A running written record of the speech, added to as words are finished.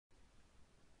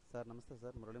Sir నమస్తే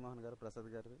sir. Muralimohan గారు, ప్రసాద్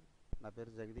గారు. నా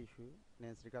పేరు జగదీష్.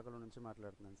 నేను శ్రీకాకుళం నుంచి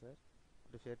మాట్లాడుతున్నాను సార్.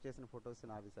 ఇప్పుడు షేర్ చేసిన ఫొటోస్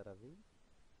నావి సార్ అవి.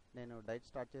 నేను డైట్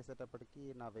స్టార్ట్ చేసేటప్పటికి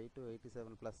నా వెయిట్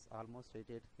 87 ప్లస్, ఆల్మోస్ట్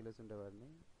 88 కిలోస్ ఉండేవాడిని.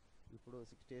 ఇప్పుడు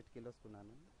 68 కిలోస్కి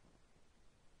ఉన్నాను.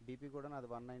 బీపీ కూడా నాది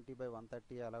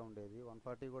 190/130 అలా ఉండేది.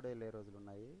 140 కూడా వెళ్ళే రోజులు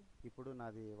ఉన్నాయి. ఇప్పుడు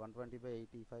నాది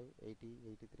 120/85, 80,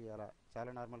 83 అలా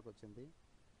చాలా నార్మల్కి వచ్చింది.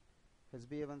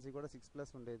 హెచ్బిఏవన్సీ కూడా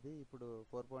 6+ ఉండేది, ఇప్పుడు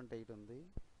 4.8 ఉంది.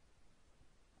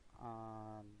 ఆ,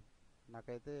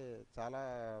 నాకైతే చాలా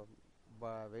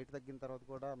వెయిట్ తగ్గిన తర్వాత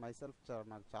కూడా మైసెల్ఫ్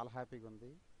నాకు చాలా హ్యాపీగా ఉంది.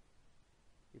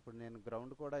 ఇప్పుడు నేను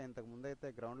గ్రౌండ్ కూడా ఇంతకు ముందు అయితే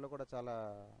గ్రౌండ్లో కూడా చాలా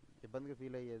ఇబ్బందిగా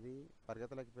ఫీల్ అయ్యేది,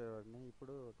 పరిగెత్తలేకపోయేవాడిని.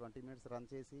 ఇప్పుడు 20 మినిట్స్ రన్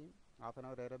చేసి హాఫ్ అన్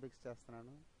అవర్ ఏరోబిక్స్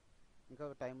చేస్తున్నాను. ఇంకా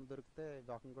టైం దొరికితే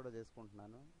వాకింగ్ కూడా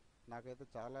చేసుకుంటున్నాను. నాకైతే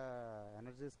చాలా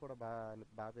ఎనర్జీస్ కూడా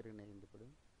బాగా పెరిగినాయి. ఇప్పుడు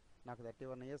నాకు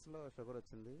 31 ఇయర్స్లో షుగర్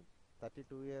వచ్చింది,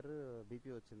 32 ఇయర్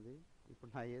బీపీ వచ్చింది. ఇప్పుడు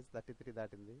నా ఏజ్ 33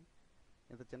 దాటింది.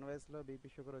 ఇంత చిన్న వయసులో బీపీ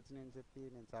షుగర్ వచ్చినాయని చెప్పి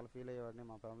నేను చాలా ఫీల్ అయ్యేవాడిని.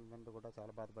 మా ఫ్యామిలీ మెంబర్ కూడా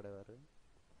చాలా బాధపడేవారు.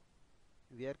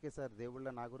 విఆర్కే సార్ దేవుళ్ళ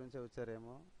నా గురించే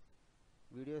వచ్చారేమో.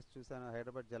 వీడియోస్ చూశాను,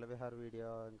 హైదరాబాద్ జలవిహార్ వీడియో,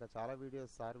 ఇంకా చాలా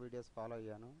వీడియోస్, సార్ వీడియోస్ ఫాలో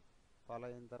అయ్యాను. ఫాలో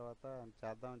అయిన తర్వాత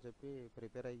చేద్దామని చెప్పి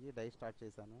ప్రిపేర్ అయ్యి డై స్టార్ట్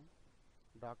చేశాను.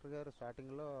 డాక్టర్ గారు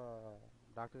స్టార్టింగ్లో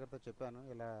డాక్టర్ గారితో చెప్పాను,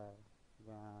 ఇలా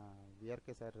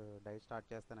విఆర్కే సార్ డై స్టార్ట్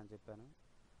చేస్తానని చెప్పాను.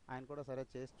 ఆయన కూడా సరే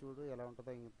చేసి చూడు ఎలా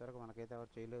ఉంటుందో, ఇంతవరకు మనకైతే ఎవరు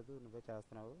చేయలేదు, నువ్వే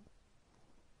చేస్తున్నావు,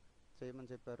 చేయమని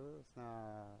చెప్పారు.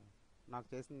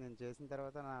 నేను చేసిన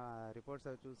తర్వాత నా రిపోర్ట్స్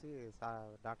అవి చూసి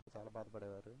డాక్టర్ చాలా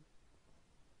బాధపడేవారు.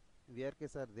 విఆర్కే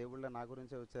సార్ దేవుళ్ళ నా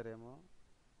గురించే వచ్చారేమో.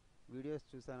 వీడియోస్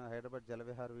చూశాను, హైదరాబాద్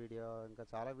జలవిహార్ వీడియో, ఇంకా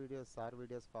చాలా వీడియోస్, సార్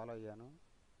వీడియోస్ ఫాలో అయ్యాను.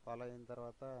 ఫాలో అయిన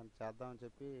తర్వాత చేద్దామని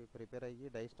చెప్పి ప్రిపేర్ అయ్యి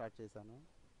డై స్టార్ట్ చేశాను.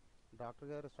 డాక్టర్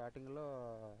గారు స్టార్టింగ్లో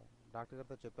డాక్టర్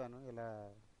గారితో చెప్పాను, ఇలా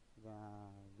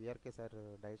విఆర్కే సార్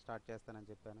డై స్టార్ట్ చేస్తానని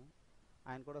చెప్పాను.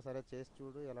 ఆయన కూడా సరే చేసి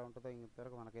చూడు ఎలా ఉంటుందో,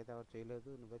 ఇంతవరకు మనకైతే ఎవరు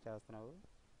చేయలేదు, నువ్వే చేస్తున్నావు,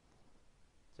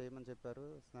 చేయమని చెప్పారు.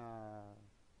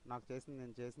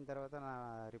 నేను చేసిన తర్వాత నా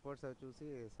రిపోర్ట్స్ అవి చూసి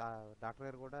డాక్టర్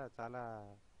గారు కూడా చాలా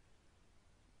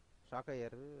షాక్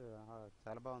అయ్యారు.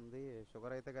 చాలా బాగుంది,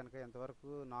 షుగర్ అయితే కనుక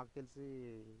ఎంతవరకు నాకు తెలిసి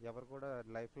ఎవరు కూడా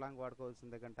లైఫ్ లాంగ్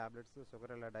వాడుకోవాల్సిందే, కానీ టాబ్లెట్స్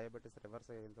షుగర్ ఇలా డయాబెటీస్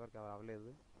రివర్స్ ఇంతవరకు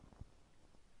అవ్వలేదు,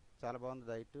 చాలా బాగుంది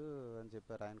డైట్ అని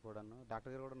చెప్పారు ఆయన కూడాను.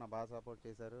 డాక్టర్ గారు కూడా నా బాగా సపోర్ట్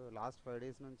చేశారు. లాస్ట్ 5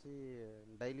 డేస్ నుంచి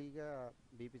డైలీగా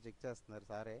బీపీ చెక్ చేస్తున్నారు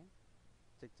సారే.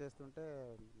 చెక్ చేస్తుంటే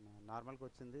నార్మల్కి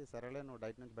వచ్చింది. సరేలే నువ్వు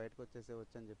డైట్ నుంచి బయటకు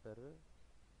వచ్చేసేవచ్చు అని చెప్పారు.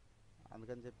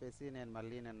 అందుకని చెప్పేసి నేను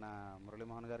మళ్ళీ నిన్న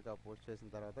మురళీమోహన్ గారికి ఆ పోస్ట్ చేసిన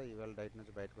తర్వాత ఈవేళ డైట్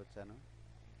నుంచి బయటకు వచ్చాను.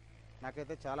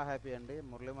 నాకైతే చాలా హ్యాపీ అండి.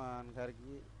 మురళీమోహన్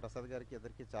గారికి, ప్రసాద్ గారికి,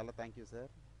 ఇద్దరికి చాలా థ్యాంక్ యూ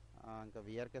సార్. ఇంకా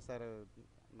విఆర్కే సార్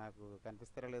నాకు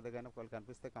కనిపిస్తారో లేదో కానీ ఒకవేళ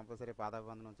కనిపిస్తే కంపల్సరీ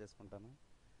పాదాభివందనం చేసుకుంటాను.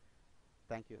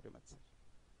 Thank you very much sir.